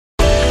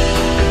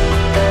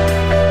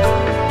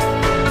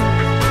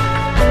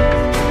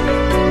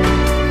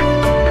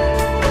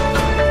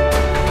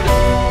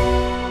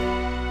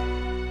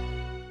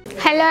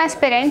Hello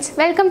aspirants,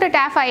 welcome to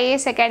TAF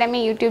IAS Academy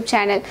YouTube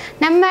channel.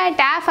 நம்ம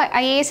TAF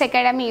IAS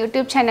Academy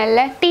YouTube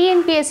channelல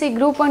Tnpsc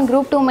Group 1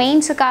 Group 2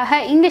 மெயின்ஸ்க்காக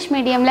English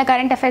மீடியம்ல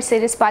current affairs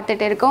series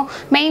பார்த்துட்டு இருக்கோம்.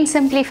 Main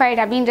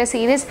simplified அப்படின்ற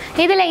series.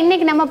 இதில்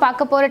இன்னைக்கு நம்ம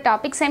பார்க்க போகிற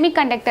டாபிக்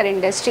செமிகண்டக்டர்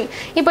இண்டஸ்ட்ரி.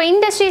 இப்போ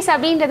இண்டஸ்ட்ரீஸ்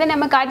அப்படின்றது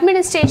நமக்கு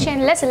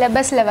அட்மினிஸ்ட்ரேஷனில்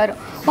சிலபஸில் வரும்.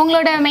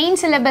 உங்களோட மெயின்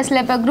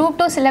சிலபஸில் இப்போ Group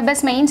 2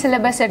 syllabus main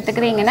syllabus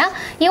எடுத்துக்கிறீங்கன்னா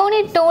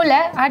unit 2ல்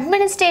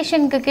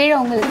அட்மினிஸ்ட்ரேஷனுக்கு கீழே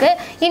உங்களுக்கு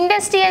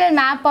industrial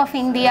map of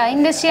India,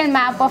 industrial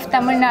map of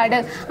Tamil Nadu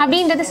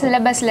அப்படின்றது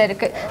சிலபஸில்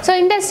இருக்குது. ஸோ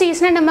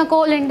இண்டஸ்ட்ரீஸ்னால் நம்ம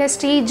கோல்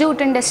industry,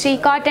 Jude industry,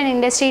 cotton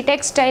industry,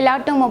 textile,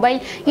 automobile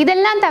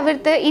இதெல்லாம்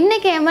தவிர்த்து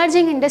இன்றைக்கி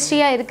எமர்ஜிங்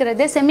இண்டஸ்ட்ரியாக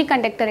இருக்கிறது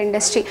செமிகண்டக்டர்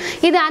இண்டஸ்ட்ரி.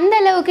 இது அந்த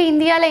அளவுக்கு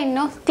இந்தியாவில்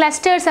இன்னும்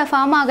கிளஸ்டர்ஸை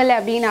ஃபார்ம் ஆகலை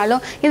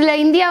அப்படின்னாலும், இதில்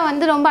இந்தியா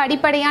ரொம்ப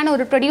அடிப்படையான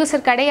ஒரு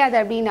ப்ரொடியூசர் கிடையாது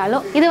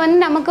அப்படின்னாலும், இது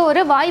நமக்கு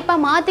ஒரு வாய்ப்பாக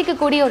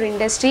மாற்றிக்கக்கூடிய ஒரு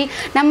இண்டஸ்ட்ரி.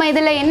 நம்ம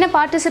இதில் என்ன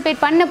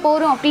பார்ட்டிசிபேட் பண்ண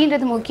போகிறோம்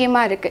அப்படின்றது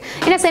முக்கியமாக இருக்குது.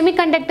 ஏன்னா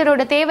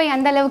செமிகண்டக்டரோட தேவை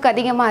அந்த அளவுக்கு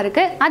அதிகமாக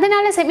இருக்குது.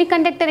 அதனால்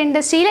செமிகண்டக்டர்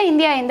இண்டஸ்ட்ரியில்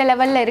இந்தியா எந்த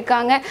லெவலில் இருக்காங்க,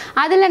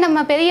 அதில் நம்ம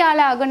பெரிய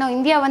ஆளாக ஆகணும்,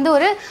 இந்தியா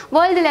ஒரு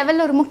வேர்ல்டு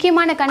லெவலில் ஒரு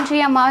முக்கியமான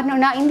கண்ட்ரியாக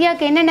மாறணும்னா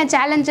இந்தியாவுக்கு என்னென்ன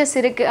சேலஞ்சஸ்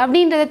இருக்குது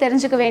அப்படின்றத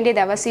தெரிஞ்சுக்க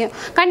வேண்டியது அவசியம்.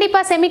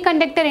 கண்டிப்பாக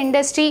செமிகண்டக்டர்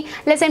இண்டஸ்ட்ரி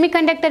இல்லை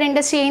செமிகண்டக்டர்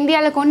இண்டஸ்ட்ரியை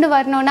இந்தியாவில் கொண்டு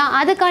வரணும்னா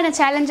அதுக்கான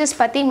சேலஞ்சஸ்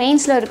பற்றி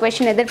மெயின்ஸில் ஒரு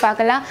கொஷின்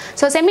எதிர்பார்க்கலாம்.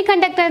 ஸோ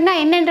செமிகண்டக்டர்னா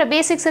என்னென்ற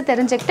பேசிக்ஸை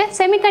தெரிஞ்சுக்கிட்டு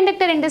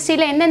செமிகண்டக்டர்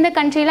இண்டஸ்ட்ரியில் எந்தெந்த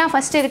கண்ட்ரிலாம்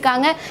ஃபஸ்ட்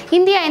இருக்காங்க,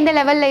 இந்தியா எந்த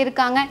லெவலில்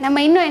இருக்காங்க,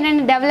 நம்ம இன்னும்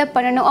என்னென்ன டெவலப்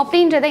பண்ணணும்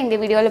அப்படின்றத இந்த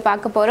வீடியோவில்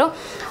பார்க்க போகிறோம்.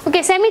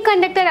 ஓகே,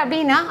 செமிகண்டக்டர்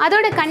அப்படின்னா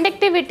அதோட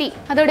கண்டக்டிவிட்டி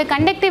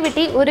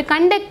ஒரு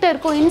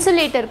கண்டக்டருக்கும்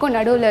இன்சுலேட்டருக்கும்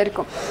நடுவில்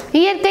இருக்கும்.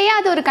 இயற்கையாக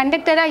அது ஒரு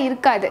கண்டக்டராக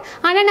இருக்காது.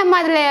 ஆனால் நம்ம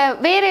அதில்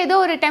வேறு ஏதோ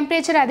ஒரு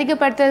டெம்பரேச்சர்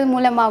அதிகப்படுத்துறது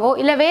மூலமாகவோ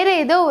இல்லை வேறு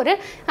ஏதோ ஒரு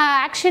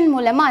ஆக்ஷன்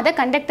மூலமாக அதை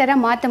கண்டக்டராக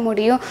மாற்ற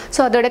முடியும். ஸோ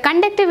அதோட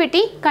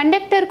கண்டக்டிவிட்டி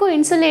கண்டக்டருக்கும்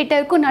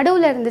இன்சுலேட்டருக்கும்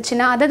நடுவில்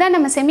இருந்துச்சுன்னா அதை தான்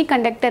நம்ம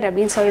செமிகண்டக்டர்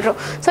அப்படின்னு சொல்கிறோம்.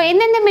 ஸோ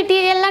எந்தெந்த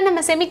மெட்டீரியல்லாம்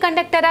நம்ம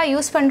செமிகண்டக்டராக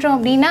யூஸ் பண்ணுறோம்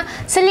அப்படின்னா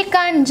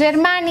சிலிக்கான்,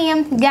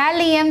 ஜெர்மானியம்,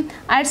 கேலியம்,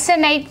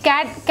 அர்சனைட்,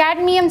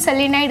 கேட்மியம்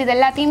செலினைடு இது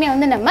எல்லாத்தையுமே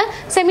நம்ம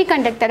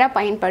செமிகண்டக்டராக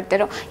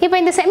பயன்படுத்துகிறோம். இப்போ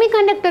இந்த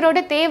செமிகண்டக்டரோட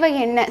தேவை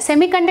என்ன,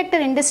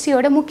 செமிகண்டக்டர்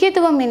இண்டஸ்ட்ரியோட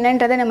முக்கியத்துவம்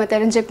என்னன்றதை நம்ம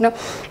தெரிஞ்சுக்கணும்.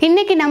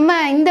 இன்றைக்கி நம்ம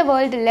இந்த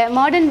வேர்ல்டில்,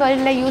 மாடர்ன்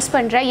வேர்ல்டில் யூஸ்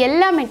பண்ணுற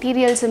எல்லா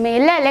மெட்டீரியல்ஸுமே,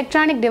 எல்லா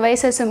எலக்ட்ரானிக்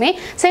டிவைசஸுமே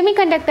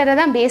செமிகண்டக்டரை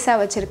தான் பேஸாக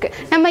வச்சுருக்கு.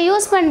 நம்ம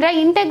யூஸ் பண்ணுற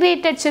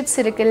இன்டகிரேட்டட் சிப்ஸ்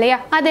இருக்குது இல்லையா,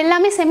 அது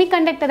எல்லாமே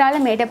செமிகண்டக்டரால்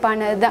மேடப்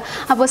ஆனது தான்.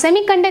 அப்போது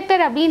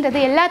செமிகண்டக்டர்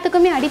அப்படின்றது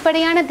எல்லாத்துக்குமே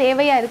அடிப்படையான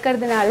தேவையாக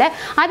இருக்கிறதுனால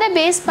அதை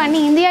பேஸ்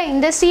பண்ணி இந்தியா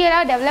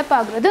இண்டஸ்ட்ரியலாக டெவலப்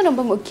ஆகுறது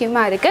ரொம்ப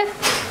முக்கியமாக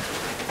இருக்குது.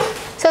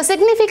 So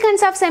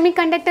significance of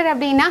semiconductor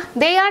அப்படின்னா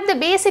they are the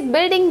basic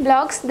building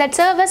blocks that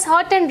serve as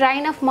heart and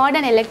brain of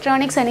modern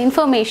electronics and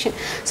information.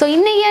 So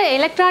இன்னைய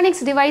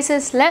எலக்ட்ரானிக்ஸ்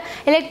டிவைசஸில்,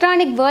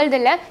 எலக்ட்ரானிக்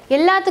வேர்ல்டில்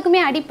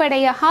எல்லாத்துக்குமே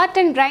அடிப்படையாக ஹார்ட்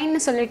அண்ட்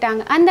பிரைன்னு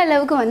சொல்லிட்டாங்க. அந்த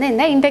அளவுக்கு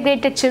இந்த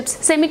இன்டகிரேட்டட் சிப்ஸ்,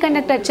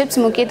 செமிகண்டக்டர்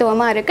சிப்ஸ்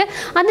முக்கியத்துவமாக இருக்குது.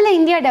 அதில்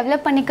இந்தியா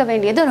டெவலப் பண்ணிக்க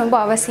வேண்டியது ரொம்ப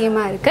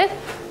அவசியமாக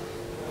இருக்குது.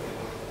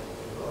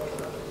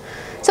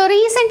 So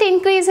recent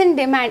increase in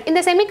demand இந்த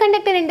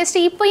செமிகண்டக்டர் இண்டஸ்ட்ரி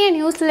இப்போ ஏன்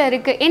நியூஸில்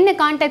இருக்குது, என்ன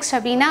கான்டெக்ஸ்ட்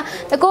அப்படின்னா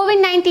இந்த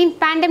கோவிட்-19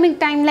 பேண்டமிக்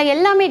டைமில்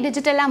எல்லாமே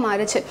டிஜிட்டலாக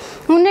மாறுச்சு.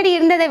 முன்னாடி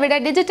இருந்ததை விட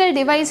டிஜிட்டல்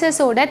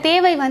டிவைசஸோட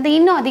தேவை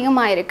இன்னும்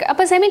அதிகமாக இருக்குது.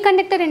 அப்போ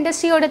செமிகண்டக்டர்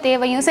இண்டஸ்ட்ரியோட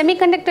தேவையும்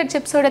செமிகண்டக்டர்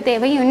சிப்ஸோட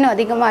தேவையும் இன்னும்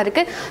அதிகமாக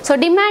இருக்குது. ஸோ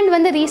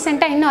டிமாண்ட்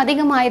ரீசெண்டாக இன்னும்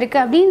அதிகமாக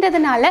இருக்குது.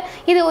 அப்படின்றதுனால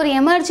இது ஒரு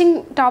எமர்ஜிங்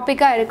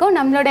டாப்பிக்காக இருக்கும்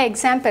நம்மளோட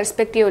எக்ஸாம்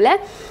பெர்ஸ்பெக்டிவில்.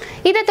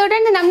 இதை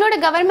தொடர்ந்து நம்மளோட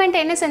கவர்மெண்ட்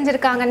என்ன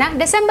செஞ்சுருக்காங்கன்னா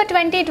டிசம்பர்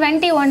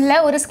 2021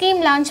 ஒரு ஸ்கீம்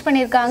லான்ச்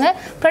பண்ணியிருக்காங்க,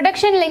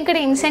 ப்ரொடக்ஷன்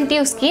லிங்க்டு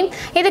இன்சென்டிவ் ஸ்கீம்.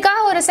 இதுக்காக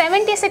ஒரு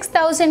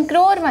 76,000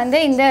 crore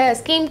இந்த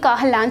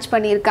ஸ்கீம்காக லான்ச்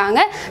பண்ணியிருக்காங்க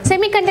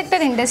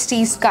செமிகண்டக்டர்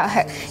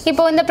இண்டஸ்ட்ரீஸ்க்காக.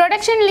 இப்போ இந்த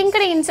ப்ரொடக்ஷன்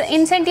லிங்க்டு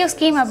இன்சென்டிவ்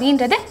ஸ்கீம்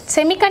அப்படின்றது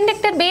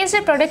செமிகண்டக்டர்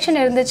பேஸ்டு ப்ரொடக்ஷன்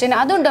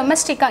இருந்துச்சுன்னா, அதுவும்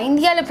டொமஸ்டிக்காக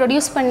இந்தியாவில்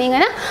ப்ரொடியூஸ்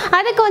பண்ணிங்கன்னா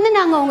அதுக்கு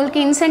நாங்கள்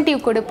உங்களுக்கு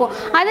இன்சென்டிவ் கொடுப்போம்,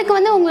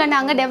 அதுக்கு உங்களை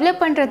நாங்கள்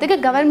டெவலப் பண்ணுறதுக்கு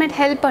கவர்மெண்ட்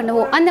ஹெல்ப்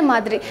பண்ணுவோம் அந்த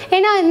மாதிரி.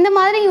 ஏன்னா இந்த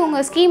மாதிரி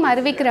உங்கள் ஸ்கீம்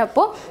அறிவிக்கிற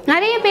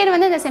நிறைய பேர்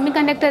இந்த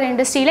செமிகண்டக்டர்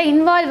இண்டஸ்ட்ரியில்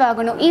இன்வால்வ்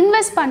ஆகணும்,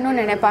 இன்வெஸ்ட்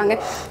பண்ணணும்னு நினைப்பாங்க.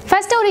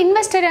 ஃபர்ஸ்ட் ஒரு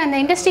இன்வெஸ்டரை அந்த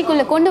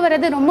இண்டஸ்ட்ரிக்குள்ளே கொண்டு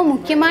வரது ரொம்ப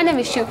முக்கியமான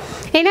விஷயம்.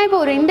 ஏன்னா இப்போ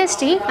ஒரு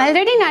இண்டஸ்ட்ரி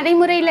ஆல்ரெடி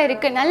நடைமுறையில்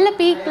இருக்குது, நல்ல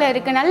பீக்கில்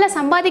இருக்குது, நல்லா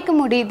சம்பாதிக்க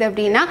முடியுது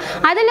அப்படின்னா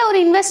அதில் ஒரு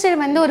இன்வெஸ்டர்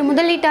ஒரு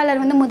முதலீட்டாளர்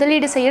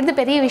முதலீடு செய்கிறது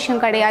பெரிய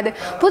விஷயம் கிடையாது.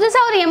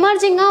 புதுசாக ஒரு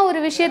எமர்ஜிங்காக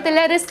ஒரு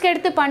விஷயத்தில் ரிஸ்க்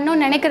எடுத்து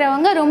பண்ணணும்னு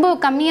நினைக்கிறவங்க ரொம்ப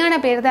கம்மியான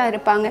பேர் தான்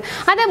இருப்பாங்க.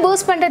 அதை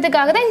பூஸ்ட்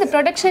பண்ணுறதுக்காக தான் இந்த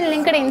ப்ரொடக்ஷன்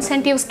லிங்க்டு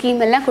இன்சென்டிவ்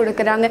ஸ்கீம் எல்லாம்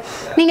கொடுக்குறாங்க.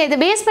 நீங்கள் இதை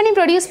பேஸ் பண்ணி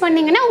ப்ரொடியூஸ்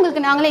பண்ணிங்கன்னா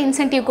உங்களுக்கு நாங்களே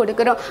இன்சென்டிவ்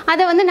கொடுக்குறோம்,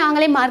 அதை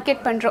நாங்களே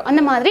மார்க்கெட் பண்ணுறோம்.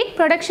 அந்த மாதிரி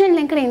ப்ரொடக்ஷன்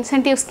லிங்க்டு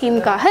இன்சென்டிவ்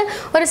ஸ்கீமுக்காக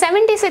ஒரு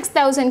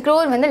 76,000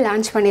 crore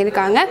லான்ச்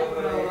பண்ணியிருக்காங்க.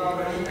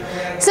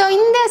 ஸோ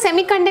இந்த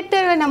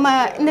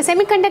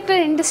செமிகண்டக்டர்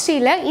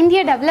இண்டஸ்ட்ரியில்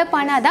இந்தியா டெவலப்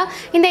ஆனால் தான்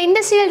இந்த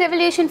இண்டஸ்ட்ரியல்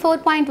ரெவல்யூஷன்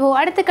 4.0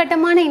 அடுத்த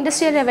கட்டமான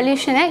இண்டஸ்ட்ரியல்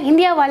ரெவல்யூஷனை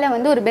இந்தியாவால்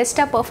ஒரு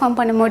பெஸ்ட்டாக பெர்ஃபார்ம்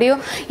பண்ண முடியும்.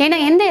 ஏன்னா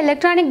எந்த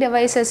எலக்ட்ரானிக்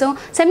டிவைசஸும்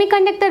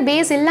செமிகண்டக்டர்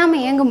பேஸ்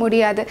இல்லாமல் இயங்க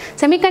முடியாது.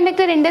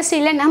 செமிகண்டக்டர்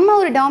இண்டஸ்ட்ரியில் நம்ம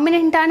ஒரு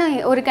டாமினண்ட்டான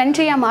ஒரு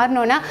கண்ட்ரியாக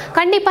மாறணும்னா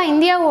கண்டிப்பாக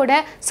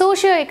இந்தியாவோட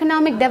சோஷியோ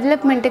எக்கனாமிக்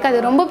டெவலப்மெண்ட்டுக்கு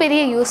அது ரொம்ப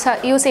பெரிய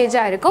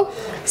யூசேஜாக இருக்கும்.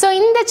 ஸோ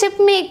இந்த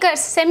சிப்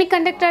மேக்கர்ஸ்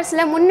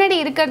செமிகண்டக்டர்ஸில் முன்னாடி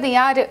இருக்கிறது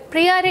யார்,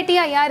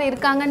 ப்ரியாரிட்டியாக யார்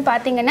இருக்காங்கன்னு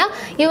பார்த்தீங்கன்னா பார்த்தீங்கன்னா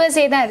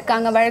USA தான்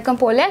இருக்காங்க வழக்கம்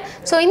போல்.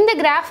 ஸோ இந்த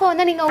கிராஃபை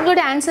வந்து நீங்கள்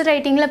உங்களோட ஆன்சர்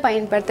ரைட்டிங்கில்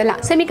பயன்படுத்தலாம்.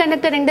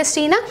 செமிகண்டக்டர்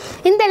இண்டஸ்ட்ரினா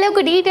இந்த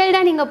அளவுக்கு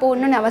டீட்டெயில்டாக நீங்கள்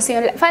போடணும்னு அவசியம்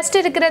இல்லை. ஃபர்ஸ்ட்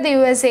இருக்கிறது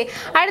USA,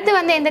 அடுத்து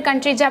வந்து எந்த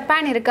கண்ட்ரி,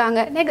 ஜப்பான் இருக்காங்க,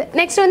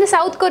 நெக்ஸ்ட் வந்து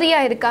சவுத் கொரியா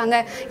இருக்காங்க,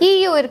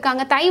 EU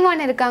இருக்காங்க,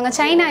 தைவான் இருக்காங்க,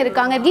 சைனா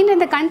இருக்காங்க அப்படின்ற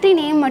இந்த கண்ட்ரி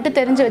நேம் மட்டும்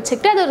தெரிஞ்சு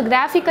வச்சுக்கிட்டு அது ஒரு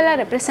கிராஃபிக்கலாக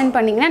ரெப்ரசென்ட்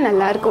பண்ணிங்கன்னா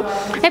நல்லாயிருக்கும்.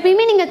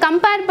 எப்பயுமே நீங்கள்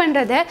கம்பேர்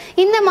பண்ணுறத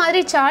இந்த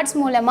மாதிரி சார்ட்ஸ்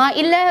மூலமாக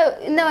இல்லை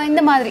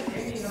இந்த மாதிரி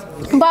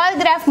பார்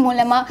கிராஃப்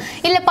மூலமாக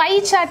இல்லை பை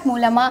சார்ட்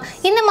மூலமாக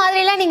இந்த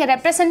மாதிரிலாம் நீங்கள்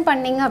ரெப்ரசென்ட்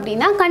பண்ணிங்க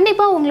அப்படின்னா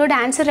கண்டிப்பாக உங்களோட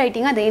ஆன்சர்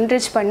ரைட்டிங் அதை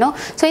என்ரிச் பண்ணும்.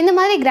 ஸோ இந்த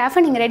மாதிரி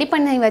கிராஃபை நீங்கள் ரெடி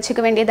பண்ணி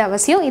வச்சுக்க வேண்டியது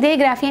அவசியம். இதே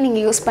கிராஃபையை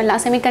நீங்கள் யூஸ்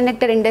பண்ணலாம்.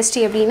 செமிகண்டக்டர்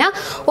இண்டஸ்ட்ரி அப்படின்னா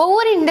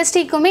ஒவ்வொரு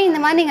இண்டஸ்ட்ரிக்குமே இந்த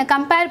மாதிரி நீங்கள்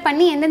கம்பேர்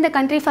பண்ணி எந்தெந்த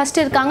கண்ட்ரி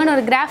ஃபஸ்ட்டு இருக்காங்கன்னு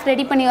ஒரு கிராஃப்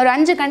ரெடி பண்ணி ஒரு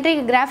 5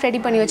 கண்ட்ரிக்கு கிராஃப்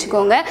ரெடி பண்ணி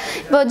வச்சுக்கோங்க.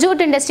 இப்போ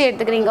ஜூட் இண்டஸ்ட்ரி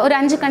எடுத்துக்கிறீங்க, ஒரு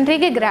 5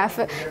 கண்ட்ரிக்கு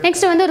கிராஃப்.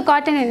 நெக்ஸ்ட் வந்து ஒரு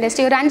காட்டன்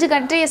இண்டஸ்ட்ரி, ஒரு 5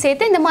 கண்ட்ரியை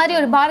சேர்த்து இந்த மாதிரி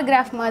ஒரு பார்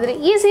கிராஃப் மாதிரி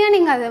ஈஸியாக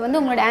நீங்கள் அதை வந்து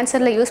உங்களோட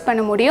ஆன்சரில் யூஸ்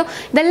பண்ண முடியும்.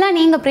 இதெல்லாம்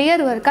நீங்கள் ப்ரியர்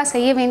ஒர்க்காக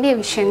செய்ய வேண்டிய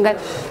விஷயங்கள்.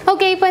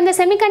 ஓகே, இப்போ இந்த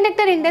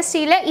செமிகண்டக்டர்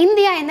இண்டஸ்ட்ரியில்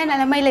இந்தியா எந்த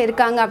நிலைமையில்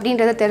இருக்காங்க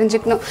அப்படின்றத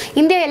தெரிஞ்சுக்கணும்.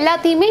 இந்தியா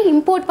எல்லாத்தையுமே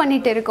இம்போர்ட்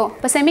பண்ணிட்டு இருக்கோம்.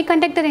 இப்போ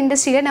செமிகண்டக்டர்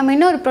இண்டஸ்ட்ரியில் நம்ம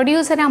இன்னும் ஒரு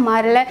ப்ரொடியூசராக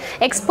மாறல,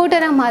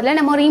 எக்ஸ்போர்ட்டராக மாறல,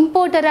 நம்ம ஒரு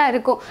இம்போர்ட்டராக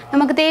இருக்கும்.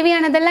 நமக்கு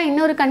தேவையானதெல்லாம்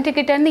இன்னொரு கண்ட்ரி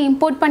கிட்ட இருந்து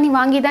இம்போர்ட் பண்ணி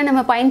வாங்கி தான்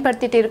நம்ம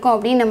பயன்படுத்திட்டு இருக்கோம்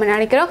அப்படின்னு நம்ம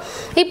நினைக்கிறோம்.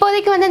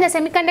 இப்போதைக்கு வந்து இந்த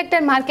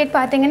செமிகண்டக்டர் மார்க்கெட்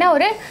பார்த்தீங்கன்னா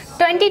ஒரு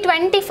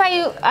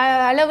 2025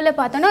 அளவில்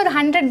பார்த்தோன்னா ஒரு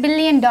 $100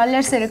 பில்லியன்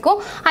இருக்கும்.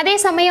 அதே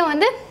சமயம்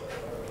வந்து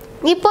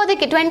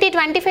இப்போதைக்கு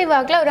 2025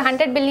 வாக்கில் ஒரு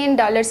 $100 பில்லியன்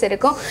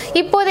இருக்கும்.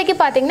 இப்போதைக்கு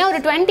பார்த்தீங்கன்னா ஒரு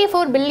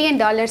 $24 பில்லியன்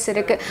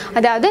இருக்குது.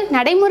 அதாவது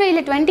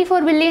நடைமுறையில்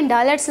 $24 பில்லியன்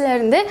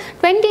இருந்து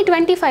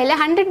 2025ல்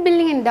 $100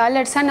 பில்லியன்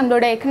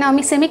நம்மளோட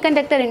எக்கனாமி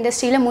செமிகண்டக்டர்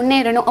இண்டஸ்ட்ரியில்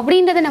முன்னேறணும்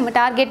அப்படின்றத நம்ம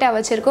டார்கெட்டாக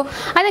வச்சுருக்கோம்.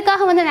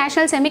 அதுக்காக வந்து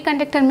நேஷனல்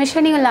செமிகண்டக்டர்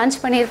மிஷனையும்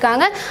லான்ச்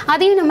பண்ணியிருக்காங்க.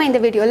 அதையும் நம்ம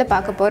இந்த வீடியோவில்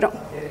பார்க்க போகிறோம்.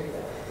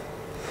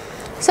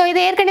 ஸோ இது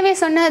ஏற்கனவே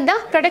சொன்னது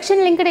தான்.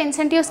 ப்ரொடக்ஷன் லிங்க்டு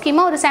இன்சென்டிவ்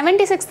ஸ்கீமாக ஒரு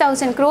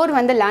 76,000 crore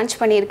வந்து லான்ச்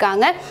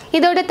பண்ணியிருக்காங்க.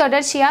 இதோட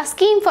தொடர்ச்சியாக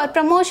scheme for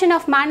promotion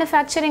of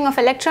manufacturing of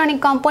electronic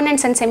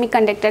components and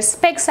semiconductor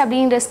specs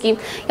அப்படின்ற ஸ்கீம்.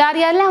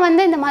 யாரெல்லாம்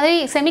வந்து இந்த மாதிரி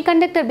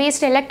செமிகண்டக்டர்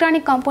பேஸ்ட்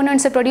எலக்ட்ரானிக்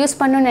காம்போனன்ட்ஸை ப்ரொடியூஸ்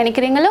பண்ணணும்னு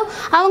நினைக்கிறீங்களோ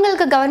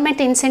அவங்களுக்கு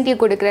கவர்மெண்ட் இன்சென்டிவ்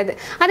கொடுக்குறது.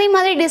 அதே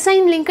மாதிரி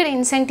டிசைன் லிங்க்டு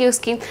இன்சென்டிவ்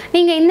ஸ்கீம்.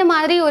 நீங்கள் இந்த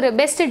மாதிரி ஒரு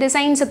பெஸ்ட்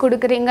டிசைன்ஸை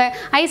கொடுக்குறீங்க,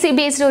 ஐசி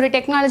பேஸ்டு ஒரு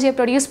டெக்னாலஜியை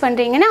ப்ரொடியூஸ்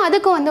பண்ணுறீங்கன்னா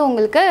அதுக்கு வந்து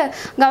உங்களுக்கு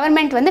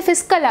கவர்மெண்ட் வந்து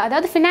ஃபிஸ்கலாக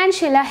அதாவது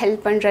ஃபினான்ஷியலாக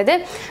ஹெல்ப் பண்ணுறது.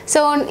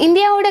 ஸோ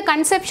இந்தியாவோட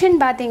கன்செப்ஷன்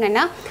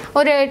பார்த்தீங்கன்னா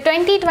ஒரு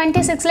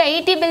 2026ல்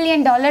 $80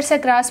 பில்லியன்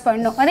கிராஸ்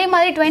பண்ணும். அதே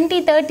மாதிரி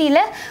 2030ல்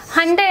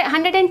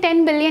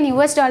 $110 பில்லியன்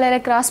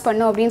கிராஸ்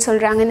பண்ணும் அப்படின்னு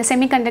சொல்கிறாங்க இந்த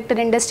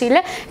செமிகண்டக்டர் இண்டஸ்ட்ரியில்.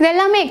 இது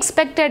எல்லாமே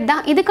எக்ஸ்பெக்டட்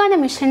தான். இதுக்கான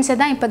மிஷன்ஸை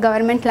தான் இப்போ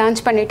கவர்மெண்ட்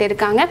லான்ச் பண்ணிட்டு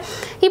இருக்காங்க.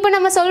 இப்போ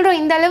நம்ம சொல்கிறோம்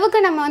இந்த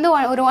அளவுக்கு நம்ம வந்து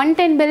ஒரு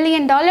 $110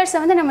 பில்லியன்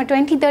வந்து நம்ம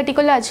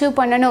 2030க்குள்ளே அச்சீவ்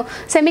பண்ணணும்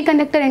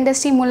செமிகண்டக்டர்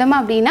இண்டஸ்ட்ரி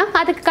மூலமாக அப்படின்னா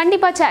அதுக்கு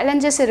கண்டிப்பாக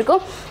சேலஞ்சஸ்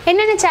இருக்கும்.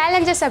 என்னென்ன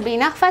சேலஞ்சஸ்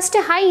அப்படின்னா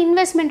ஃபஸ்ட்டு ஹை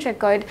இன்வெஸ்ட்மெண்ட்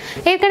ரெக்கார்டு.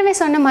 ஏற்கனவே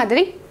சொன்ன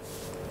மாதிரி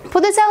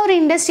புதுசாக ஒரு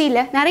இண்டஸ்ட்ரியில்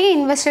நிறைய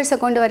இன்வெஸ்டர்ஸை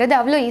கொண்டு வரது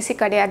அவ்வளோ ஈஸி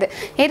கிடையாது.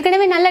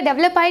 ஏற்கனவே நல்லா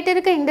டெவலப் ஆகிட்டு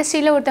இருக்க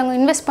இண்டஸ்ட்ரியில் ஒருத்தவங்க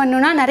இன்வெஸ்ட்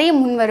பண்ணணுன்னா நிறைய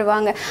முன்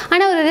வருவாங்க.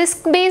 ஆனால் ஒரு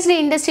ரிஸ்க் பேஸ்டு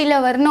இண்டஸ்ட்ரியில்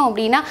வரணும்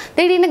அப்படின்னா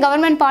திடீர்னு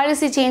கவர்மெண்ட்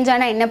பாலிசி சேஞ்ச்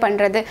ஆனால் என்ன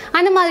பண்ணுறது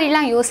அந்த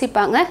மாதிரிலாம்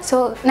யோசிப்பாங்க. ஸோ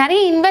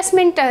நிறைய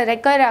இன்வெஸ்ட்மெண்ட்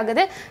ரெக்கவர்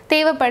ஆகுது,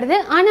 தேவைப்படுது.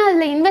 ஆனால்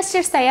அதில்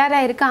இன்வெஸ்டர்ஸ்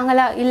தயாராக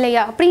இருக்காங்களா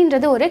இல்லையா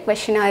அப்படின்றது ஒரு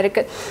கொஷனாக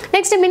இருக்குது.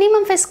 Next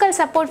minimum fiscal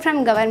support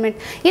from government.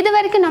 இது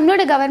வரைக்கும்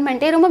நம்மளோட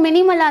கவர்மெண்ட்டே ரொம்ப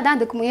மினிமலாக தான்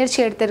அதுக்கு முயற்சி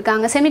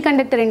எடுத்திருக்காங்க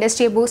செமிகண்டக்டர்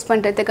இண்டஸ்ட்ரியை பூஸ்ட்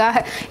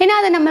பண்ணுறதுக்காக. ஏன்னா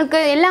அதை நம்மளுக்கு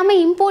எல்லாமே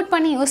இம்போர்ட்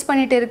பண்ணி யூஸ்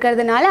பண்ணிட்டு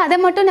இருக்கிறதுனால அதை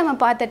மட்டும் நம்ம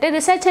பார்த்துட்டு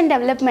ரிசர்ச் அண்ட்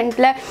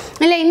டெவலப்மெண்ட்டில்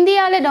இல்லை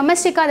இந்தியாவில்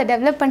டொமஸ்டிக்காக அதை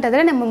டெவலப்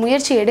பண்ணுறதுல நம்ம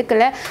முயற்சி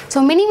எடுக்கலை. ஸோ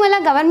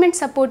மினிமலாக கவர்மெண்ட்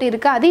சப்போர்ட்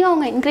இருக்குது, அதையும்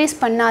அவங்க இன்க்ரீஸ்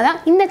பண்ணால் தான்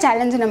இந்த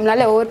சேலஞ்சை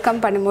நம்மளால் ஓவர் கம்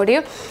பண்ண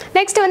முடியும்.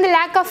 நெக்ஸ்ட் வந்து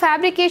லேக் ஆஃப்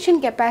ஃபேப்ரிகேஷன்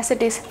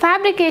கெப்பாசிட்டிஸ்.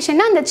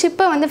 ஃபேப்ரிகேஷன்னா அந்த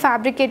சிப்பை வந்து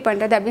ஃபேப்ரிகேட்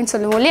பண்ணுறது அப்படின்னு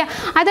சொல்லுவோம் இல்லையா,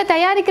 அதை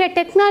தயாரிக்கிற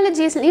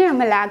டெக்னாலஜிஸ்லையும்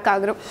நம்ம லேக்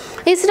ஆகிறோம்.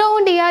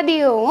 இஸ்ரோவும்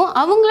டிஆர்டிஓவும்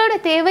அவங்களோட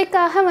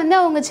தேவைக்காக வந்து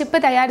அவங்க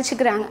சிப்பை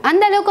தயாரிச்சுக்கிறாங்க,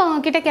 அந்த அளவுக்கு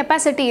அவங்கக்கிட்ட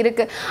கெப்பாசிட்டி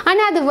இருக்குது.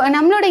 ஆனால் அது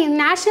நம்மளோட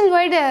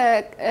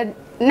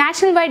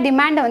நேஷ்னல் வைட்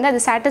டிமாண்டை வந்து அது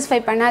சாட்டிஸ்ஃபை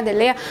பண்ணாது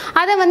இல்லையா,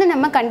 அதை வந்து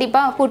நம்ம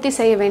கண்டிப்பாக பூர்த்தி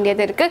செய்ய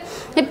வேண்டியது இருக்குது.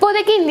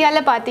 இப்போதைக்கு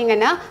இந்தியாவில்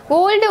பார்த்தீங்கன்னா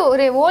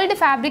ஓல்டு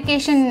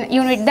ஃபேப்ரிகேஷன்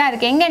யூனிட் தான்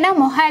இருக்குது. எங்கன்னா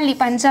மொஹாலி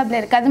பஞ்சாபில்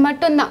இருக்குது, அது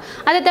மட்டும்தான்.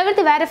 அதை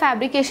தவிர்த்து வேறு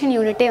ஃபேப்ரிகேஷன்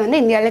யூனிட்டே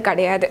வந்து இந்தியாவில்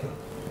கிடையாது.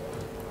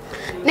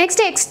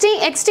 Next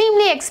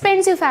extremely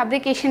expensive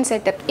fabrication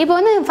setup. இப்போ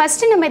வந்து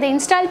ஃபஸ்ட்டு நம்ம இதை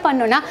இன்ஸ்டால்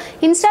பண்ணோன்னா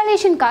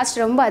இன்ஸ்டாலேஷன் காஸ்ட்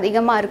ரொம்ப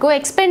அதிகமாக இருக்கும்,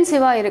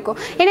 எக்ஸ்பென்சிவாக இருக்கும்.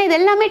 ஏன்னா இது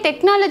எல்லாமே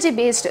டெக்னாலஜி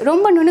பேஸ்டு,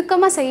 ரொம்ப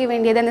நுணுக்கமாக செய்ய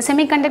வேண்டியது. அந்த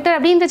செமிகண்டக்டர்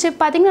அப்படின்ற சிப்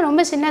பார்த்திங்கன்னா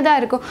ரொம்ப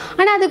சின்னதாக இருக்கும்,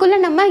 ஆனால் அதுக்குள்ளே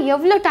நம்ம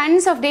எவ்வளோ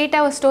டன்ஸ் ஆஃப்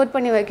டேட்டாவை ஸ்டோர்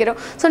பண்ணி வைக்கிறோம்.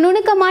 ஸோ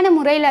நுணுக்கமான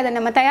முறையில் அதை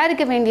நம்ம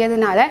தயாரிக்க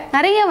வேண்டியதுனால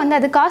நிறைய வந்து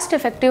அது காஸ்ட்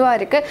எஃபெக்டிவாக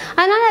இருக்குது.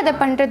 அதனால் அதை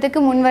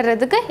பண்ணுறதுக்கு முன்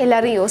வர்றதுக்கு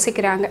எல்லோரும்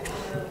யோசிக்கிறாங்க.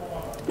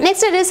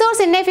 Next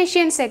resource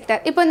inefficient sector.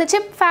 இப்போ இந்த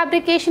சிப்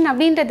ஃபேப்ரிகேஷன்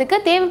அப்படின்றதுக்கு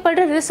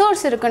தேவைப்படுற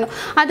ரிசோர்ஸ் இருக்கணும்.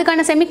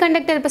 அதுக்கான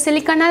செமிகண்டக்டர் இப்போ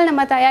சிலிக்கானால்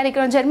நம்ம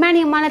தயாரிக்கிறோம்,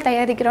 ஜெர்மானியமால்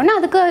தயாரிக்கிறோம்னா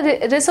அதுக்கு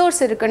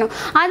ரிசோர்ஸ் இருக்கணும்.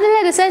 அதில்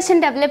ரிசர்ச்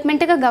அண்ட்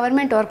டெவலப்மெண்ட்டுக்கு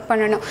கவர்மெண்ட் ஒர்க்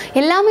பண்ணணும்.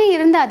 எல்லாமே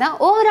இருந்தால் தான்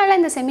ஓவராலாக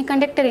இந்த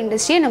செமிகண்டக்டர்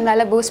இண்டஸ்ட்ரியை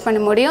நம்மளால் பூஸ்ட்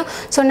பண்ண முடியும்.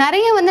 ஸோ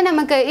நிறைய வந்து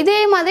நமக்கு இதே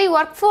மாதிரி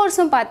ஒர்க்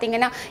ஃபோர்ஸும்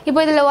பார்த்தீங்கன்னா இப்போ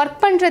இதில் ஒர்க்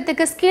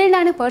பண்ணுறதுக்கு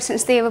ஸ்கில்டான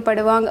பர்சன்ஸ்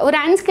தேவைப்படுவாங்க. ஒரு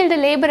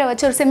அன்ஸ்கில்டு லேபரை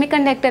வச்சு ஒரு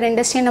செமிகண்டக்டர்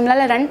இண்டஸ்ட்ரியை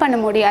நம்மளால் ரன் பண்ண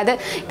முடியாது.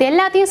 இது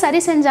எல்லாத்தையும்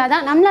சரி செஞ்சால்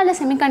தான் நம்மளால்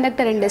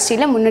செமிகண்டக்டர்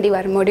இண்டஸ்ட்ரியில் முன்னாடி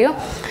வர முடியும்.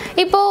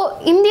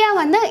 இப்போது இந்தியா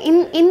வந்து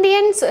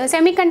இந்தியன்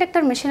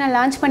செமிகண்டக்டர் மிஷினை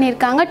லான்ச்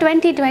பண்ணியிருக்காங்க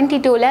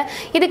 2022.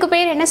 இதுக்கு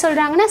பேர் என்ன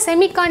சொல்கிறாங்கன்னா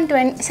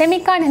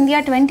செமிகான் இந்தியா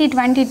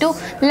 2022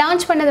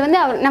 லான்ச் பண்ணது வந்து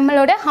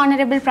நம்மளோட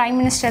ஹானரபிள் பிரைம்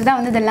மினிஸ்டர் தான்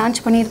வந்து இதை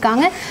லான்ச்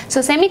பண்ணியிருக்காங்க.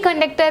 ஸோ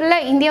செமிகண்டக்டரில்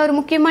இந்தியா ஒரு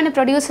முக்கியமான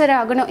ப்ரொடியூசர்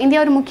ஆகணும்,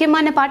 இந்தியா ஒரு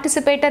முக்கியமான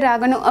பார்ட்டிசிபேட்டர்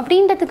ஆகணும்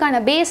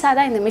அப்படின்றதுக்கான பேஸாக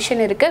தான் இந்த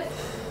மிஷன்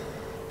இருக்குது.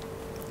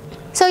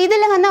 ஸோ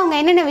இதில் வந்து அவங்க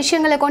என்னென்ன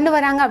விஷயங்களை கொண்டு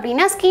வராங்க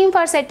அப்படின்னா scheme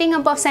for setting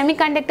up of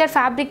semiconductor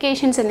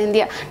fabrications in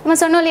India. நம்ம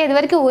சொன்னோம் இல்லையா, இது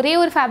வரைக்கும் ஒரே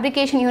ஒரு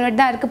ஃபேப்ரிகேஷன் யூனிட்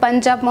தான் இருக்குது,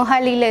 பஞ்சாப்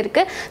மொஹாலியில்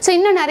இருக்குது. ஸோ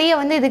இன்னும் நிறைய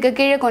வந்து இதுக்கு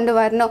கீழே கொண்டு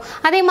வரணும்.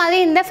 அதே மாதிரி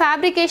இந்த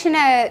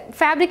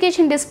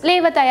ஃபேப்ரிகேஷன்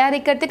டிஸ்பிளேவை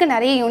தயாரிக்கிறதுக்கு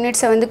நிறைய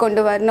யூனிட்ஸை வந்து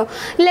கொண்டு வரணும்.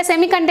 இல்லை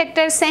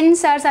செமிகண்டக்டர்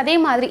சென்சார்ஸ், அதே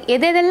மாதிரி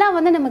எதெல்லாம்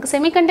வந்து நமக்கு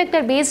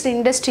செமிகண்டக்டர் பேஸ்டு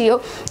இண்டஸ்ட்ரியோ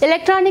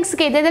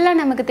எலக்ட்ரானிக்ஸ்க்கு எதெல்லாம்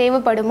நமக்கு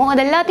தேவைப்படுமோ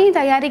அது எல்லாத்தையும்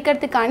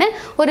தயாரிக்கிறதுக்கான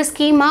ஒரு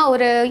ஸ்கீமாக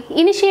ஒரு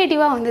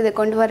இனிஷியேட்டிவாக வந்து இதை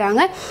கொண்டு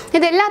வராங்க.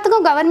 இது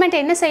எல்லாத்துக்கும் கவர்மெண்ட்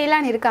என்ன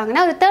செய்யலான்னு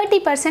இருக்காங்கன்னா ஒரு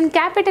 30%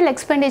 கேபிட்டல்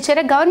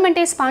எக்ஸ்பெண்டிச்சரை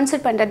கவர்மெண்ட்டே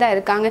ஸ்பான்சர் பண்ணுறதா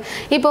இருக்காங்க.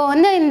 இப்போ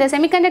வந்து இந்த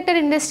செமிகண்டக்டர்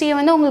இண்டஸ்ட்ரியை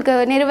வந்து உங்களுக்கு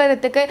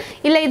நிறுவனத்துக்கு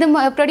இல்லை இது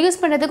ப்ரொடியூஸ்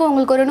பண்ணுறதுக்கு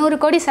உங்களுக்கு ஒரு 100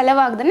 கோடி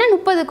செலவாகுதுன்னா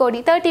 30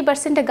 கோடி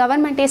 30%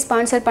 கவர்மெண்ட்டே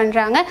ஸ்பான்சர்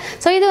பண்ணுறாங்க.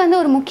 ஸோ இது வந்து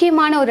ஒரு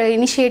முக்கியமான ஒரு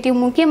இனிஷியேட்டிவ்,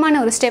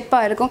 முக்கியமான ஒரு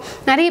ஸ்டெப்பாக இருக்கும்.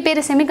 நிறைய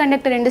பேர்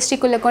செமிகண்டக்டர்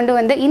இண்டஸ்ட்ரிக்குள்ளே கொண்டு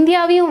வந்து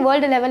இந்தியாவையும்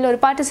வேர்ல்டு லெவலில்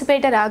ஒரு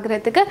பார்ட்டிசிபேட்டர்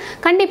ஆகிறதுக்கு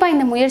கண்டிப்பாக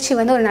இந்த முயற்சி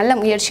வந்து ஒரு நல்ல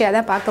முயற்சியாக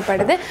தான்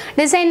பார்க்கப்படுது.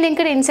 டிசைன்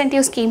லிங்க்டு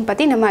இன்சென்டிவ் ஸ்கீம்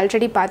பற்றி நம்ம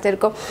ஆல்ரெடி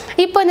பார்த்துருக்கோம்.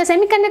 இப்போ இந்த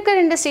செமிகண்டக்டர்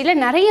இண்டஸ்ட்ரியில்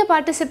நிறைய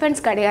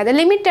பார்ட்டிசிபென்ட்ஸ் கிடையாது,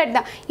 லிமிட்டட்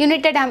தான்.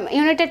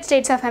 United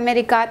states of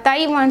America,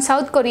 Taiwan,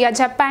 south Korea,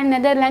 Japan,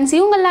 Netherlands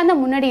இவங்கெல்லாம் தான்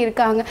முன்னாடி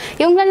இருக்காங்க.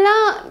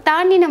 இவங்கெல்லாம்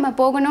தாண்டி நம்ம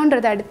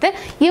போகணுன்றது அடுத்து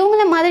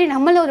இவங்கள மாதிரி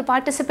நம்மளும் ஒரு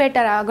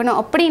பார்ட்டிசிபேட்டர் ஆகணும்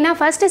அப்படின்னா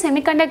ஃபஸ்ட்டு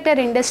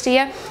செமிகண்டக்டர்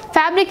இண்டஸ்ட்ரியை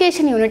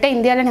ஃபேப்ரிகேஷன் யூனிட்டை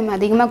இந்தியாவில் நம்ம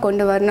அதிகமாக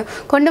கொண்டு வரணும்.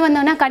 கொண்டு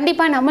வந்தோம்னா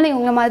கண்டிப்பாக நம்மளும்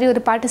இவங்க மாதிரி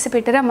ஒரு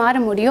பார்ட்டிசிபேட்டராக மாற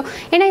முடியும்.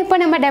 ஏன்னா இப்போ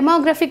நம்ம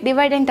டெமோகிராஃபிக்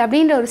டிவைடன்ட்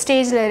அப்படின்ற ஒரு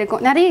ஸ்டேஜில்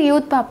இருக்கும். நிறைய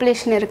யூத்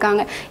பாப்புலேஷன்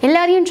இருக்காங்க.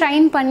 எல்லாரையும்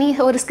ட்ரைன் பண்ணி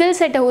ஒரு ஸ்கில்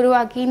செட்டை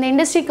உருவாக்கி இந்த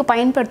இண்டஸ்ட்ரிக்கு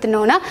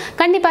பயன்படுத்தினோன்னா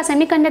கண்டிப்பாக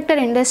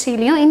செமிகண்டக்டர்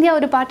இண்டஸ்ட்ரியிலையும் இந்தியா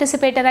ஒரு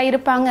பார்ட்டிசிபேட்டராக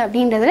இருப்பாங்க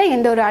அப்படின்றதுல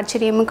எந்த ஒரு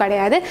ஆச்சரியமும்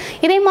கிடையாது.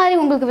 இதே மாதிரி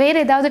உங்களுக்கு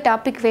வேறு ஏதாவது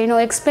டாபிக்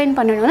வேணும், எக்ஸ்பிளைன்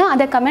பண்ணணும்னா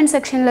அதை கமெண்ட்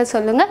செக்ஷனில்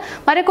சொல்லுங்கள்.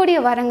 வரக்கூடிய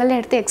வாரங்களில்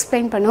எடுத்து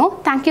எக்ஸ்பிளைன் பண்ணுவோம்.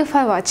 தேங்க்யூ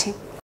ஃபார் வாட்சிங்.